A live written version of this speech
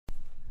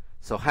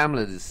So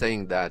Hamlet is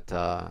saying that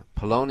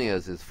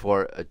Polonius is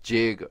for a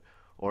jig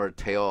or a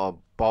tale of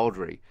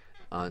baldry.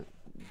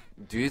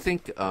 Do you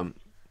think,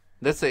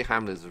 let's say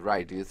Hamlet is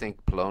right, do you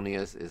think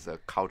Polonius is a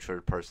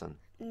cultured person?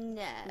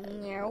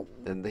 No.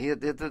 And he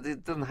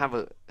doesn't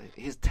have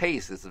his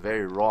taste is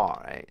very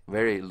raw, right?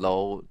 Very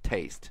low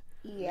taste.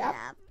 Yep.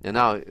 And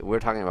now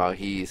we're talking about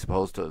he's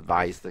supposed to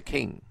advise the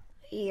king.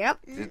 Yep.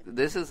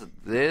 This is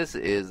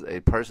a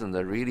person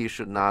that really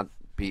should not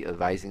be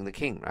advising the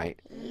king, right?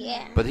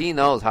 Yeah. But he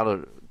knows how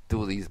to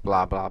do these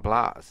blah blah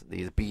blahs,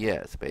 these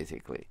BS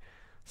basically.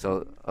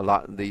 So a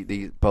lot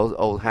the both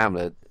old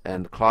Hamlet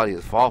and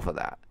Claudius fall for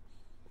that.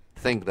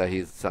 Think that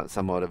he's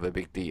somewhat of a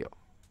big deal.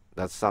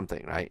 That's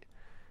something, right?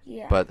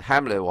 Yeah. But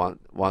Hamlet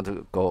want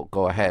to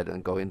go ahead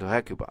and go into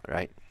Hecuba,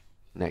 right?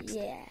 Next.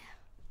 Yeah.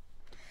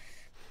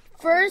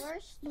 First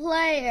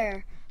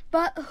player,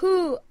 but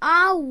who?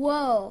 Ah,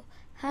 woe,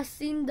 has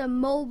seen the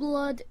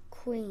Mobled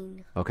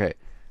Queen. Okay.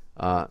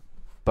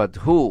 But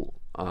who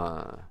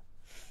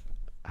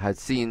has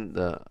seen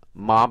the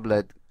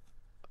mob-led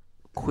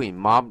queen?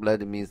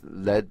 Mob-led means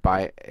led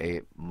by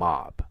a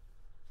mob.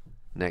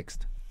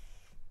 Next.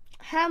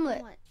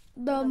 Hamlet,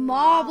 the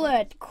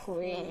Mobled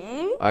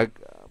Queen.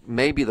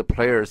 Maybe the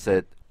player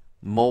said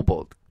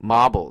marbled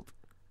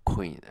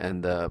queen,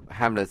 and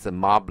Hamlet said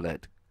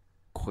mob-led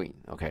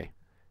queen. Okay,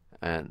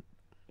 and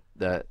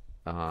that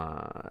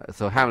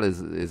so Hamlet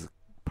is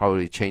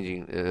probably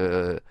changing,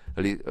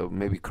 at least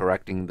maybe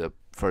correcting the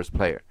first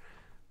player.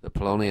 The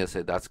Polonius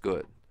said that's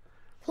good.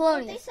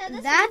 Polonius,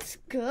 that's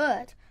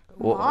good.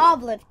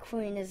 Mobled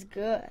Queen is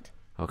good.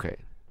 Okay,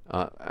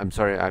 I'm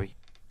sorry, Abby.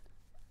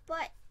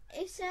 But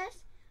it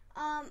says,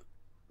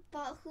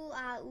 but who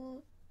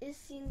is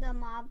seen the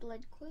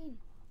mob-led queen?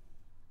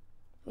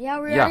 Yeah,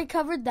 we already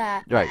covered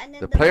that. Right. And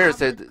then The the player mob-led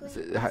said, queen is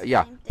the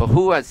yeah, same but thing.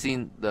 who has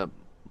seen the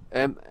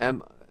M?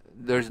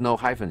 There's no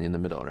hyphen in the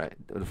middle, right?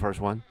 The first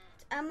one.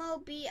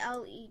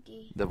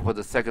 M-O-B-L-E-D. For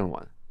the second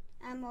one,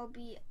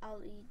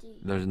 M-O-B-L-E-D.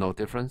 there's no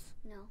difference.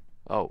 No.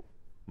 Oh,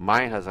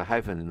 mine has a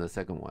hyphen in the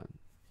second one.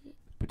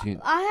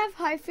 Between. I have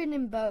hyphen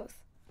in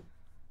both.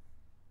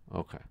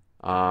 Okay.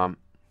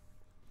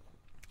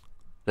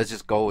 Let's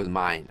just go with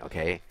mine.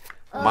 Okay.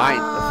 Mine.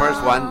 The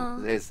first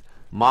one is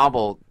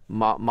marbled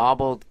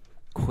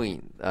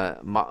queen.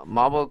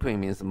 Marbled queen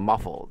means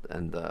muffled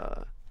and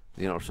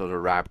sort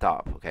of wrapped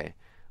up. Okay.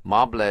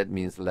 Mob-led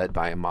means led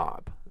by a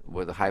mob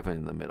with a hyphen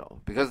in the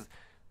middle. Because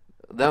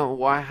then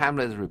why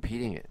Hamlet is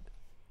repeating it?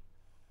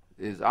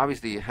 Is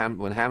obviously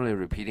when Hamlet is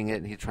repeating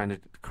it, he's trying to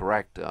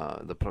correct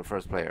the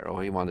first player,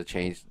 or he wants to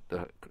change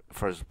the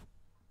first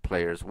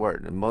player's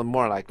word. And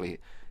more likely,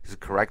 he's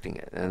correcting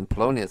it. And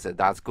Polonius said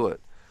that's good.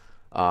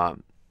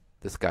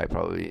 This guy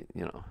probably,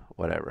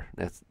 whatever.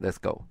 Let's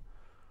go.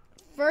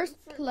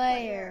 First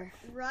player.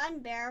 Run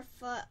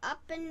barefoot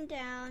up and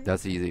down.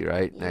 That's easy,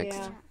 right? Next.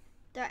 Yeah.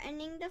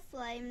 Threatening the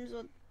flames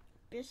with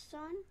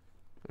bison.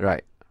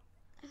 Right.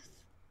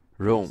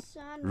 Room.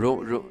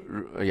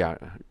 Room. Yeah.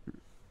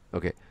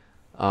 Okay.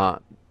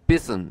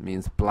 Bison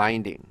means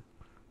blinding.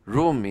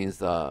 Room means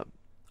boogers.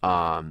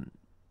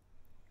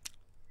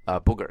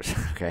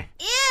 Okay.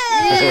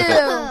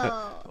 Ew.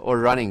 Or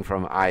running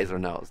from eyes or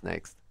nose.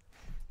 Next.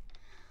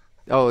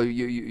 Oh,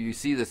 you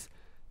see this?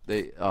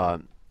 There's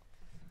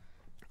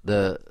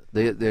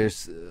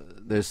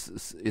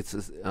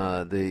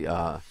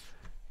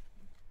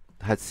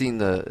had seen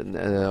the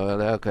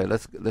okay.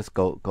 Let's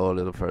go a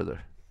little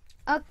further.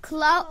 A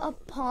cloud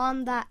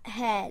upon that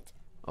head.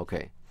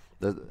 Okay.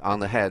 On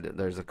the head,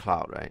 there's a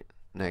cloud, right?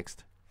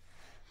 Next.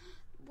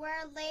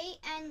 Where late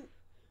and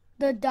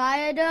The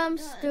diadem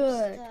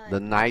stood. The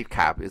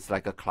nightcap is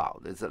like a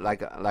cloud. It's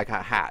like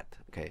a hat.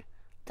 Okay.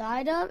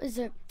 Diadem is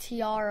a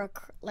tiara,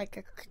 like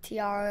a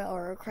tiara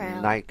or a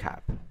crown.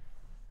 Nightcap.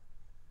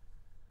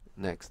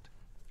 Next.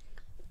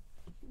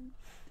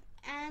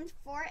 and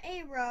for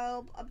a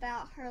robe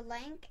about her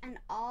lank and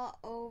all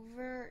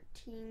over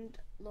teamed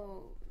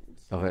loans.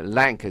 Okay,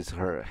 lank is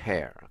her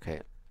hair.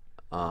 Okay.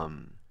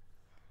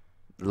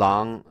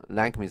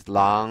 Lank means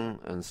long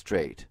and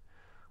straight.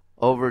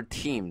 Over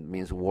teamed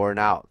means worn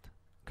out.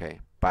 Okay,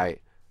 by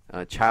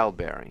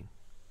childbearing.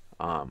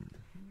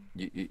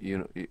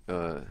 You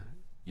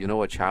know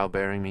what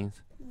childbearing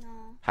means? No.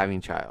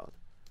 Having child.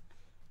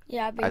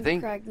 Yeah,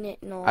 being pregnant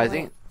and all I that.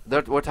 think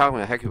that we're talking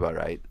about Hecuba,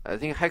 right? I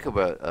think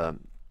Hecuba,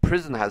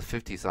 prison has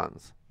 50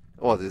 sons.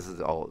 Well, this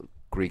is all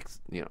Greeks,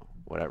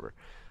 whatever.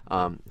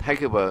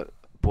 Hecuba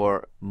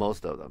bore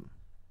most of them.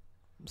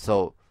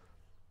 So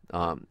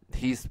Hecuba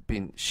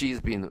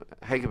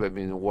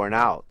been worn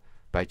out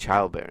by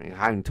childbearing,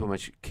 having too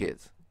much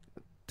kids,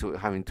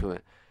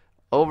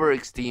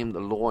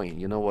 overextended loin.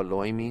 You know what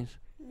loin means?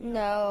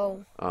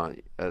 No.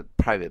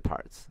 Private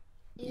parts.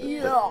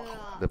 Yeah.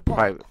 The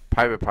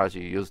private parts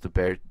you use to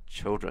bear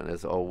children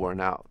is all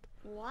worn out.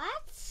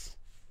 What?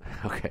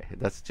 Okay,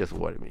 that's just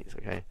what it means.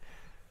 Okay,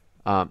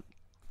 a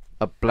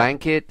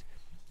blanket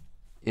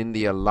in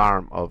the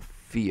alarm of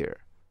fear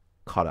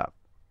caught up.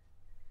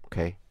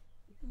 Okay,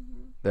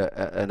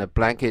 and a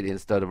blanket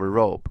instead of a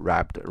robe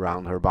wrapped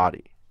around her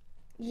body.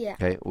 Yeah.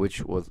 Okay,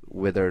 which was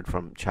withered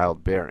from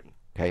childbearing.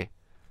 Okay,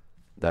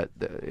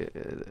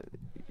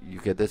 you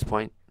get this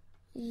point.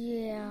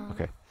 Yeah.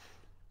 Okay.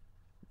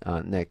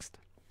 Next.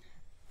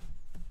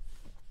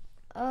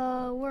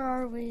 Where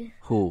are we?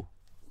 Who?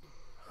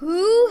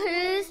 Who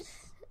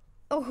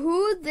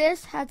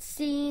this had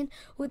seen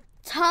with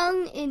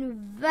tongue in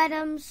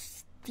venom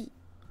steep?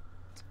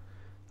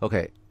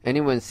 Okay,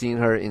 anyone seen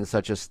her in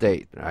such a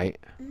state, right?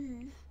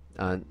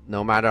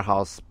 No matter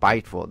how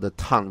spiteful, the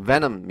tongue,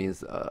 venom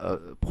means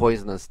a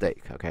poisonous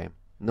snake, okay?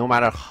 No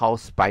matter how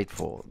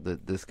spiteful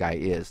this guy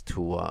is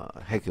to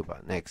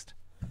Hecuba. Next.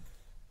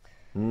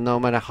 No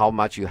matter how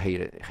much you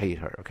hate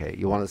her, okay?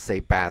 You want to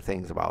say bad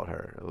things about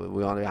her.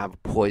 We want to have a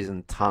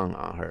poisoned tongue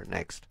on her.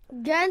 Next.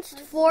 Against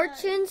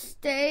fortune's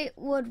state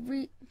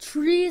would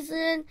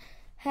treason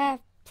have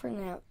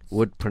pronounced.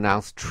 Would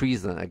pronounce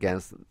treason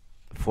against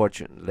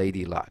fortune,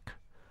 lady luck.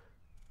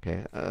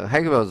 Okay,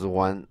 Hecuba is the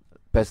one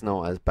best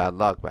known as bad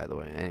luck, by the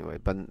way. Anyway,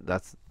 but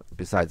that's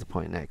besides the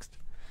point. Next.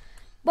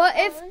 But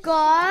if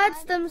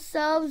gods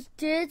themselves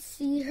did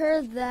see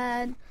her,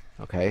 then.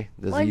 Okay,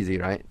 this is easy,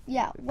 right?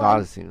 Yeah.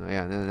 God is seen.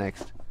 Yeah, then the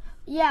next.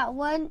 Yeah,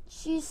 when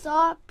she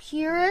saw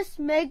Pyrrhus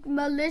make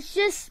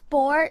malicious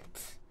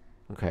sport.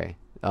 Okay,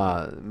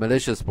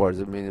 malicious sports,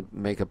 I mean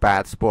make a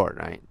bad sport,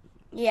 right?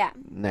 Yeah.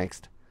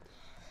 Next.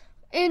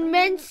 In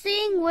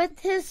mincing with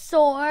his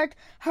sword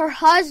her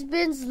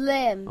husband's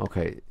limb.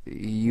 Okay,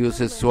 use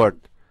his sword.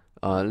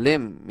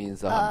 Limb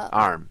means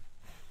arm.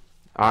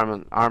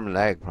 Arm and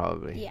leg,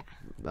 probably.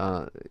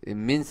 Yeah.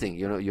 In mincing,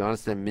 you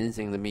understand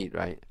mincing the meat,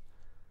 right?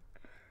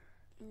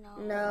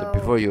 No.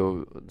 Before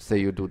you say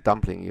you do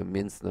dumpling, you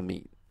mince the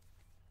meat.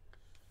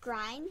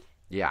 Grind.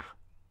 Yeah.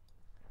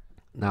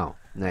 Now,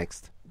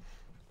 next.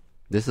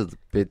 This is a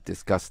bit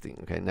disgusting.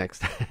 Okay,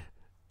 next.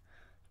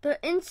 The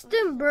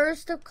instant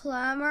burst of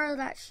clamor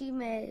that she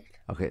made.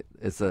 Okay,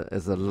 it's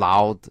a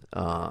loud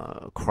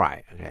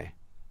cry. Okay,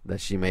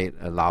 that she made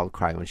a loud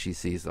cry when she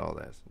sees all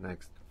this.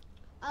 Next.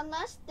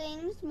 Unless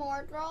things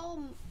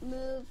mortal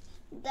move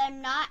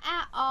them not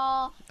at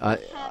all.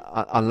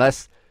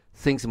 Unless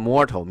things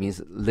mortal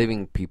means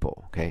living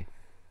people. Okay.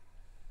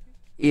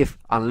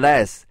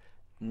 Unless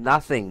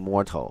nothing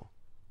mortal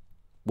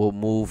will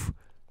move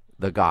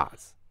the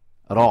gods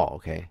at all.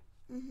 Okay.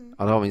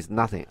 At all means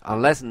nothing.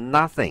 Unless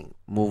nothing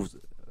moves,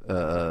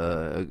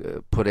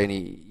 put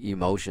any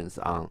emotions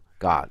on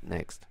God.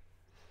 Next.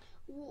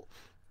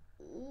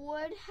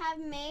 Would have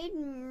made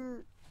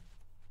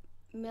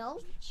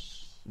milk.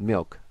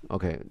 Milk.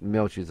 Okay.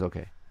 Milk is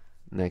okay.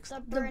 Next.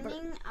 The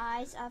burning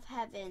eyes of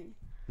heaven.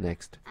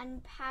 Next.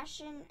 And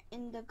passion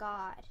in the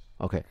God.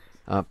 Okay.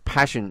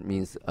 Passion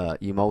means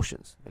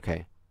emotions.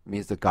 Okay.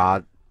 Means the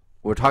God.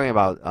 We're talking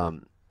about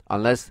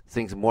unless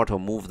things mortal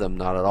move them,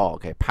 not at all.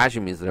 Okay.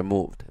 Passion means they're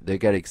moved. They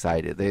get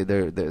excited.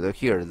 They're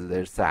here.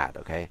 They're sad.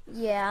 Okay.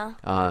 Yeah.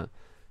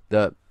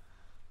 The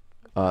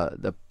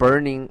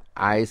burning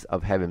eyes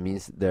of heaven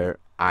means their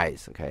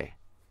eyes. Okay.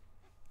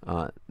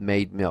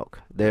 Made milk.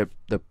 The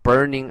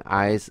burning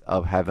eyes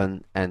of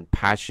heaven and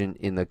passion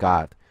in the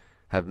God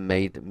have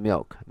made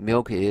milk.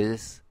 Milk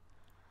is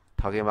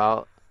talking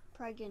about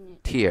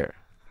pregnant. Tear.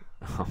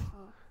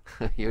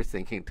 You're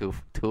thinking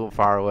too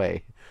far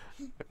away.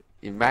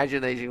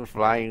 Imagination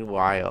flying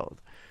wild.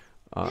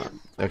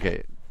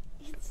 Okay.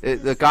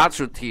 The God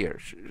should tear.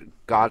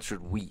 God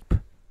should weep.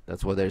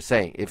 That's what they're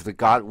saying. If the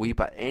God weep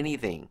at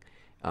anything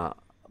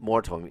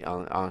mortal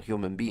on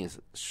human beings,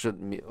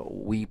 should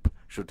weep,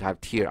 should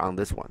have tear on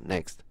this one.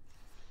 Next.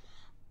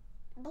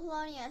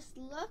 Polonius,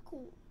 look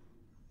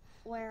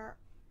where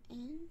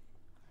in.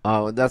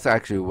 Oh, that's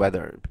actually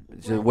weather.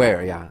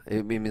 Where, yeah.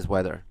 It means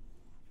weather.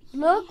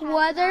 Look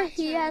whether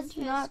he has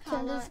not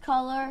turned his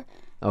color.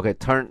 Okay,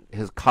 turn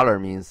his color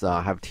means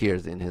have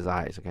tears in his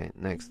eyes. Okay,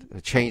 next.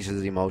 Change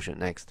his emotion.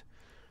 Next.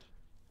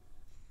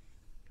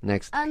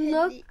 Next. And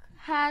look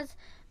has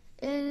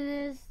in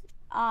his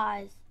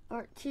eyes,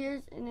 or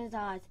tears in his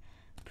eyes.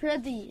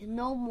 Prithee,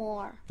 no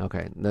more.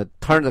 Okay,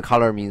 turn the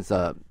color means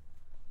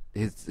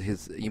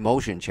his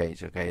emotion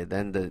change. Okay,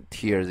 then the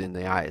tears in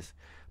the eyes.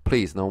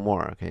 Please, no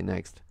more. Okay,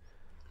 next.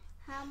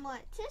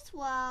 Hamlet, 'tis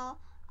well.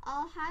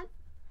 I'll have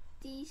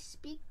thee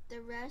speak the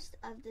rest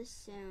of this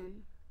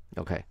soon.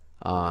 Okay.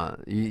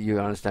 You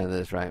understand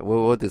this, right?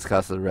 We'll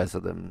discuss the rest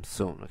of them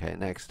soon. Okay,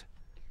 next.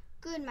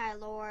 Good, my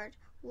lord.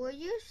 Will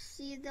you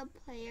see the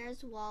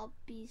players well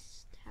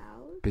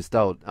bestowed?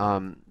 Bestowed.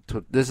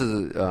 This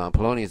is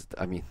Polonius.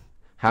 I mean,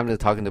 Hamlet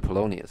talking to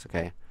Polonius.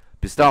 Okay.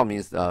 Bestow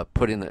means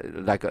put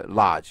in like a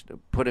lodge.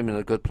 Put him in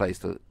a good place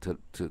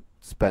to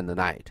spend the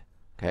night.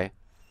 Okay.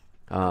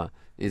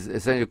 Is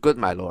essentially good,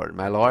 my lord.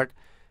 My lord,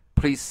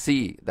 please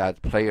see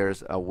that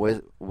players are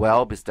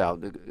well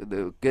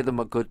bestowed. Give them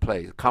a good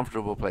place,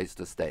 comfortable place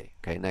to stay.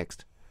 Okay,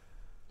 next.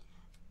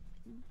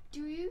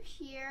 Do you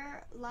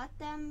hear? Let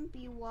them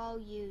be well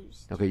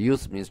used. Okay,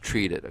 use means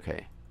treated.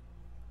 Okay.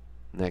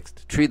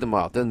 Next. Treat them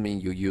well doesn't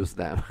mean you use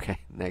them. Okay,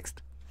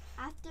 next.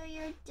 After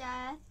your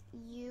death,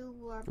 you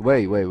were.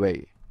 Wait.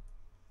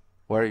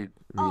 Where are you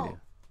reading?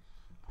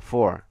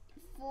 For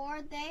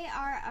they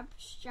are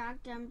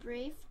abstract and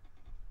brief,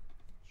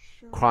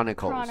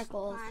 Chronicles.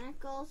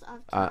 Chronicles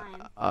of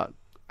Time.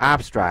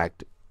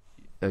 Abstract,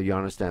 you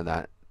understand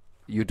that.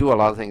 You do a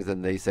lot of things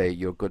and they say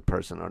you're a good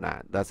person or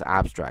not. That's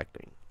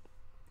abstracting.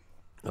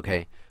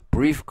 Okay?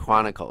 Brief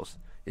chronicles,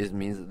 it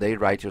means they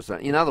write your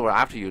story. In other words,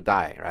 after you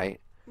die, right?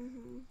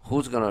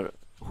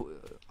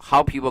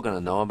 How people going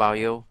to know about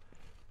you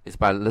is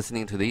by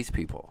listening to these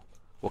people.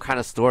 What kind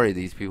of story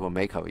these people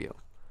make of you.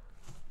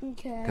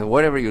 Okay. And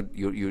whatever you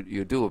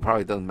do, it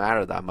probably doesn't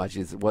matter that much.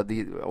 It's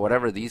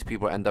whatever these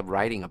people end up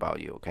writing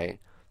about you, okay?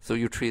 So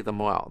you treat them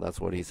well. That's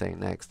what he's saying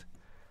next.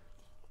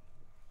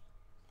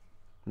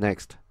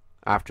 Next.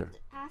 After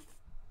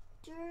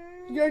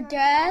your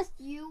death,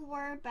 you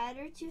were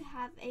better to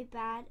have a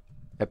bad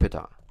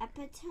epitaph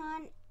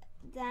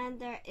than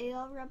their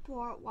ill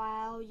report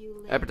while you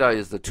live. Epitaph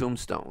is the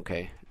tombstone,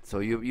 okay? So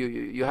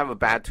you have a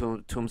bad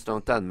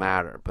tombstone, doesn't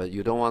matter, but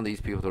you don't want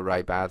these people to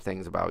write bad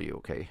things about you,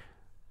 okay?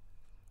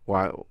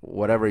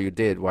 Whatever you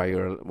did while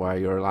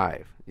you're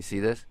alive. You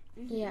see this?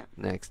 Yeah.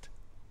 Next.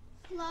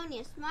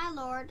 Polonius, my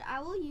lord, I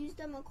will use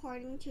them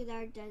according to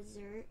their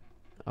desert.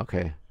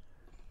 Okay.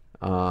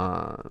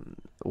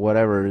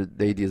 Whatever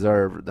they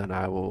deserve, then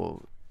I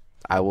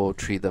will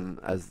treat them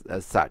as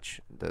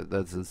such.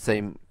 That's the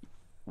same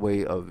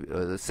way of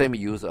the same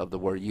use of the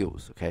word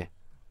use. Okay.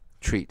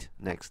 Treat.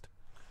 Next.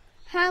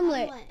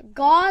 Hamlet,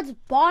 God's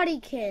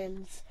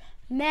bodykins.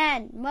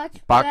 Man,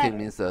 much Bodkin better.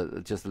 means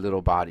just a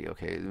little body.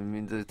 Okay. I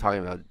mean, they're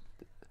talking about.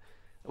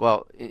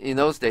 Well, in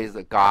those days,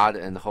 the God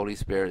and the Holy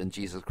Spirit and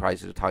Jesus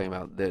Christ are talking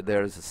about.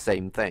 There's the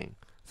same thing.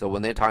 So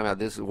when they're talking about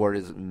this word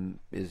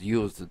is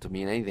used to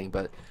mean anything,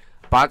 but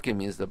bodkin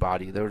means the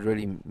body. They're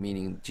really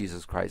meaning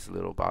Jesus Christ's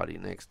little body.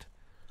 Next.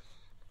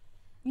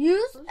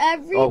 Use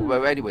every. Oh,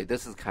 but anyway,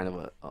 this is kind of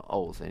a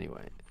oath.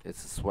 Anyway,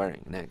 it's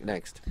swearing.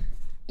 Next.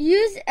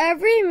 Use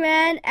every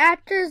man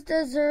after his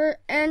desert,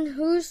 and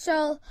who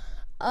shall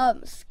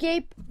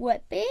escape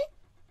whipping?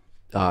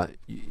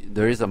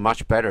 There is a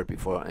much better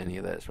before any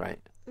of this, right?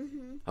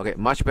 Okay,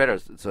 much better.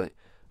 So,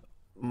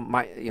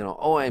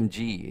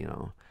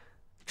 OMG,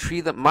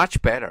 treat them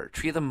much better.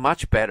 Treat them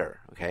much better.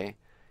 Okay,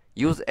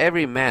 use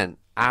every man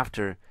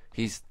after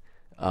his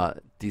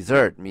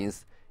desert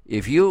means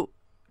if you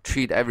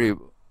treat every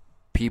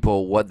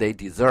people what they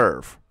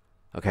deserve,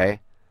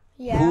 okay?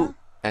 Yeah.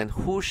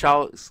 Who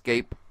shall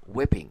escape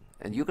whipping?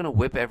 And you're gonna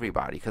whip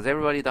everybody because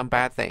everybody done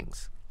bad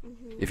things.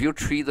 If you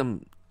treat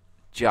them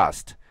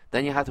just,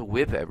 then you have to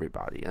whip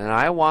everybody. And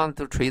I want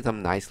to treat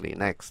them nicely.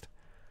 Next.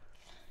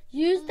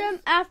 Use them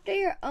after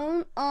your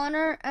own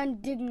honor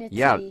and dignity.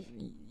 Yeah,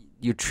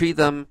 you treat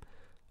them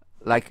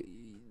like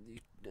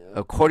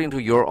according to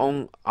your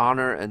own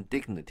honor and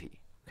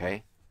dignity.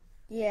 Okay.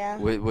 Yeah.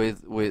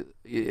 With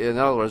in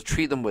other words,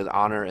 treat them with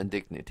honor and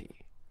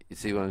dignity. You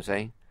see what I'm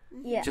saying?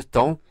 Yeah. Just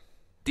don't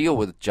deal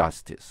with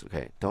justice.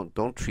 Okay.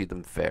 Don't treat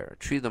them fair.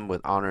 Treat them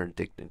with honor and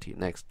dignity.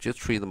 Next. Just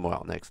treat them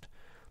well. Next.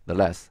 The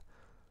less.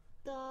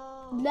 The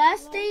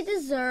less they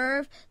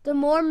deserve, the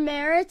more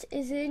merit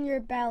is in your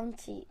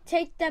bounty.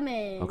 Take them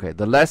in. Okay.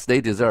 The less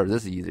they deserve.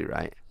 This is easy,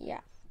 right? Yeah.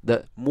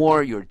 The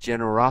more your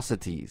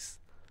generosities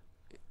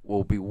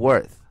will be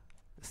worth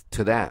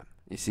to them.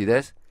 You see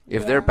this?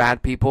 If they're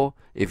bad people,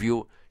 if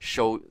you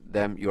show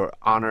them your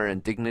honor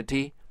and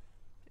dignity,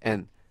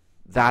 and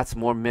that's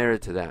more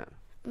merit to them.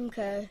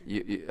 Okay.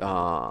 You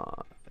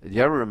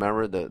ever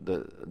remember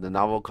the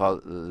novel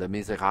called Les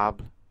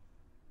Miserables?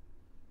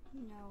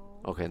 No.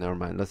 Okay, never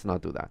mind. Let's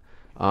not do that.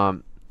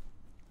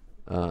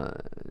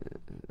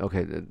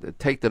 Okay,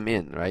 take them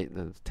in, right?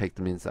 Take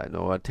them inside.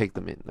 No, take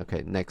them in.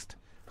 Okay, next.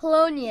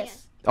 Polonius.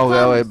 Yes.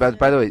 Oh, wait, but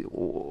by the way,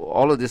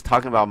 all of this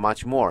talking about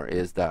much more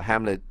is that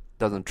Hamlet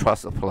doesn't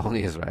trust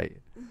Polonius, right?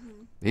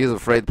 He's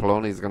afraid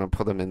Polonius is going to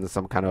put him in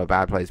some kind of a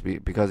bad place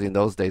because in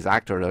those days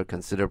actors are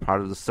considered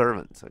part of the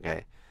servants,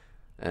 okay?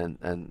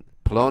 And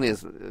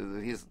Polonius,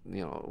 he's,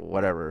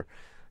 whatever.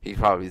 He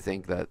probably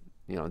think that,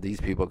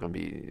 these people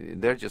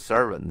they're just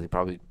servants. They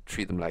probably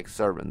treat them like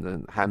servants.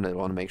 And Hamlet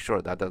want to make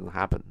sure that doesn't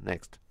happen.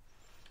 Next.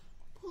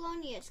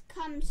 Polonius,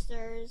 come,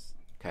 sirs.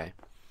 Okay.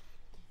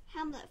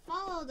 Hamlet,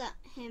 follow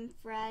him,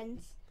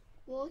 friends.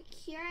 We'll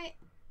hear a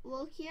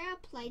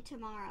play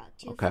tomorrow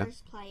to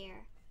first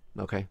player.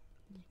 Okay.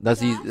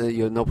 That's easy.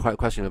 You no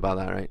question about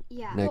that, right?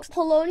 Yeah. Next.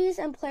 Polonius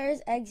and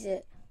players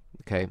exit.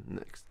 Okay.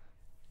 Next.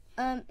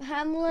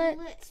 Hamlet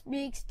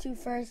speaks to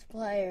first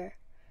player.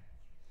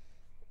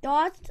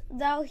 Dost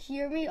thou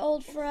hear me,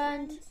 old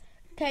friend?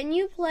 Can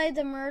you play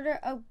the murder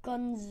of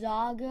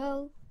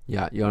Gonzago?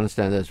 Yeah, you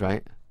understand this,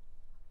 right?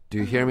 Do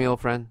you hear me,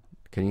 old friend?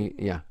 Can you?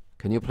 Yeah.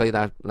 Can you play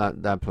that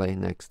play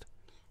next?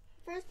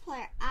 First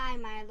player, I,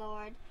 my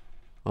lord.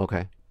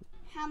 Okay.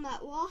 Hamlet,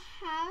 we'll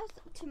have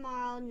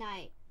tomorrow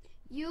night.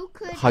 You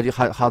could.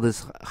 How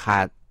this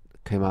hat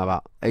came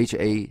about?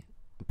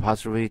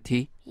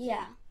 HA''T.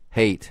 Yeah.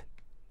 Hate.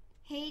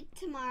 Hate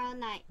tomorrow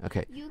night.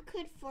 Okay. You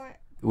could for.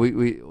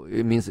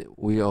 It means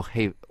we'll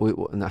hate.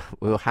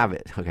 We'll have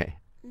it. Okay.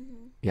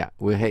 Yeah.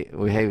 We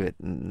have it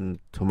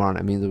tomorrow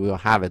night. It means we'll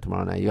have it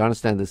tomorrow night. You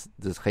understand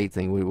this hate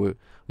thing?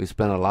 We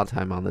spend a lot of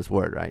time on this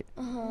word, right?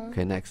 Uh-huh.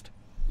 Okay. Next.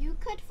 You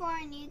could for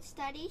a need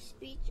study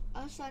speech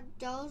also a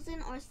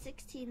dozen or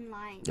 16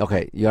 lines.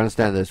 Okay, you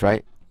understand this,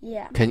 right?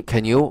 Yeah.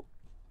 Can you,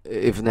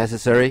 if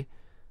necessary,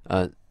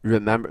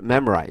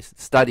 memorize?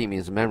 Study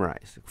means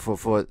memorize.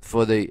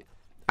 For the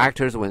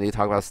actors, when they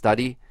talk about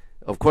study,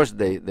 of course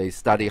they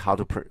study how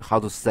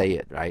to say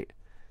it, right?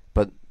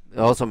 But it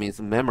also means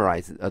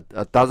memorize.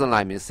 A dozen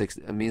lines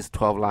means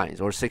 12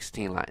 lines or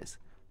 16 lines,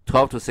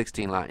 12 to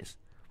 16 lines.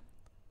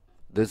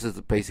 This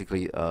is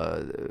basically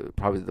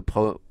probably the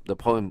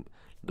poem.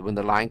 When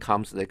the line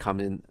comes, they come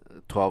in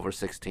 12 or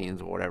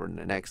 16 or whatever.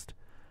 The next.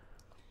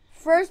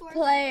 First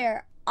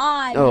player,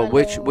 I. Oh, my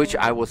which lord.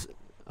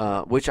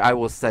 I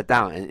will set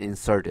down and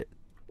insert it.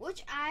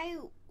 Which I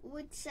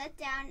would set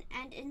down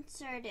and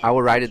insert it. I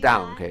will write it Would you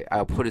down. not? Okay,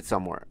 I'll put it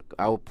somewhere.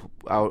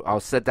 I'll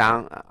sit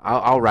down.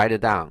 I'll write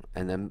it down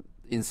and then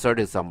insert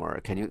it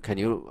somewhere. Can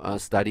you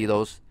study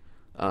those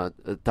a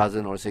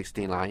dozen or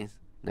 16 lines?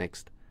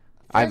 Next.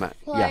 First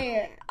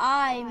player,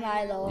 I,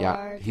 my lord.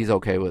 Yeah, he's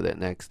okay with it.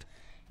 Next.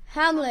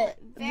 Hamlet,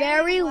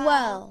 very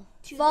well.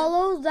 To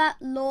Follow that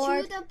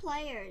lord. To the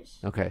players.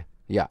 Okay.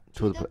 Yeah.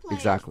 To the players.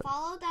 Exactly.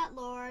 Follow that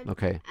lord.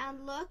 Okay.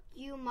 And look,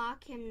 you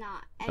mock him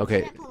not.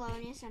 Okay. Exit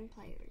Polonius and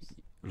players.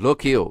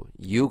 Look,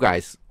 you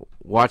guys,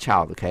 watch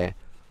out. Okay.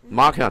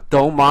 Mock him.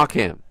 Don't mock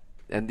him.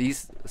 And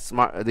these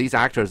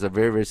actors are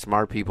very, very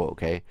smart people.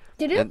 Okay.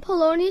 Didn't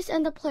Polonius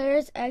and the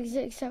players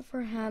exit except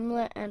for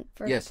Hamlet and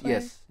first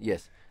player?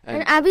 Yes.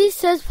 And Abby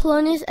says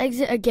Polonius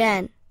exit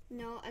again.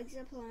 No,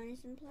 exit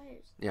Polonius and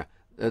players. Yeah.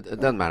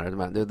 It doesn't matter.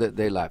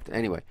 They left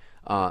anyway.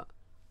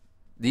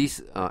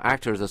 These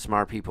actors are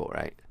smart people,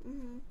 right?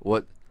 Mm-hmm.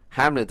 What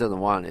Hamlet doesn't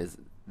want is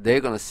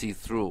they're gonna see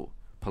through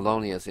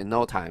Polonius in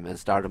no time and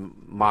start to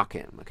mock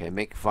him. Okay,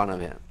 make fun of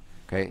him.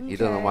 Okay, he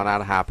doesn't want that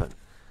to happen.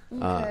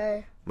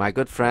 Okay. My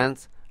good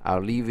friends, I'll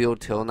leave you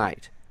till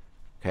night.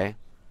 Okay,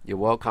 you're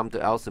welcome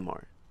to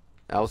Elsinore.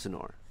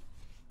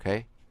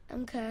 Okay,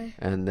 Okay.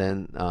 and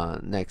then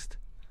next,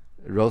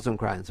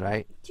 Rosencrantz,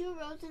 right? To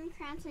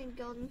Rosencrantz and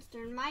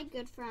Guildenstern, my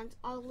good friends,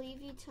 I'll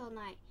leave you till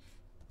night.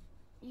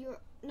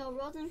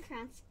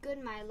 Rosencrantz,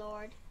 good my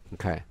lord.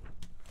 Okay.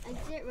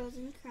 Exit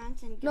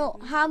Rosencrantz and No,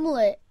 Guildenstern.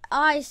 Hamlet,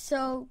 I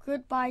so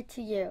goodbye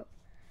to you.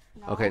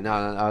 No. Okay.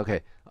 Now,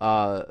 okay.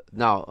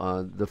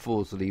 Now, the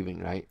fool's leaving,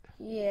 right?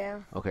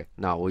 Yeah. Okay.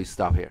 Now we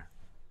stop here.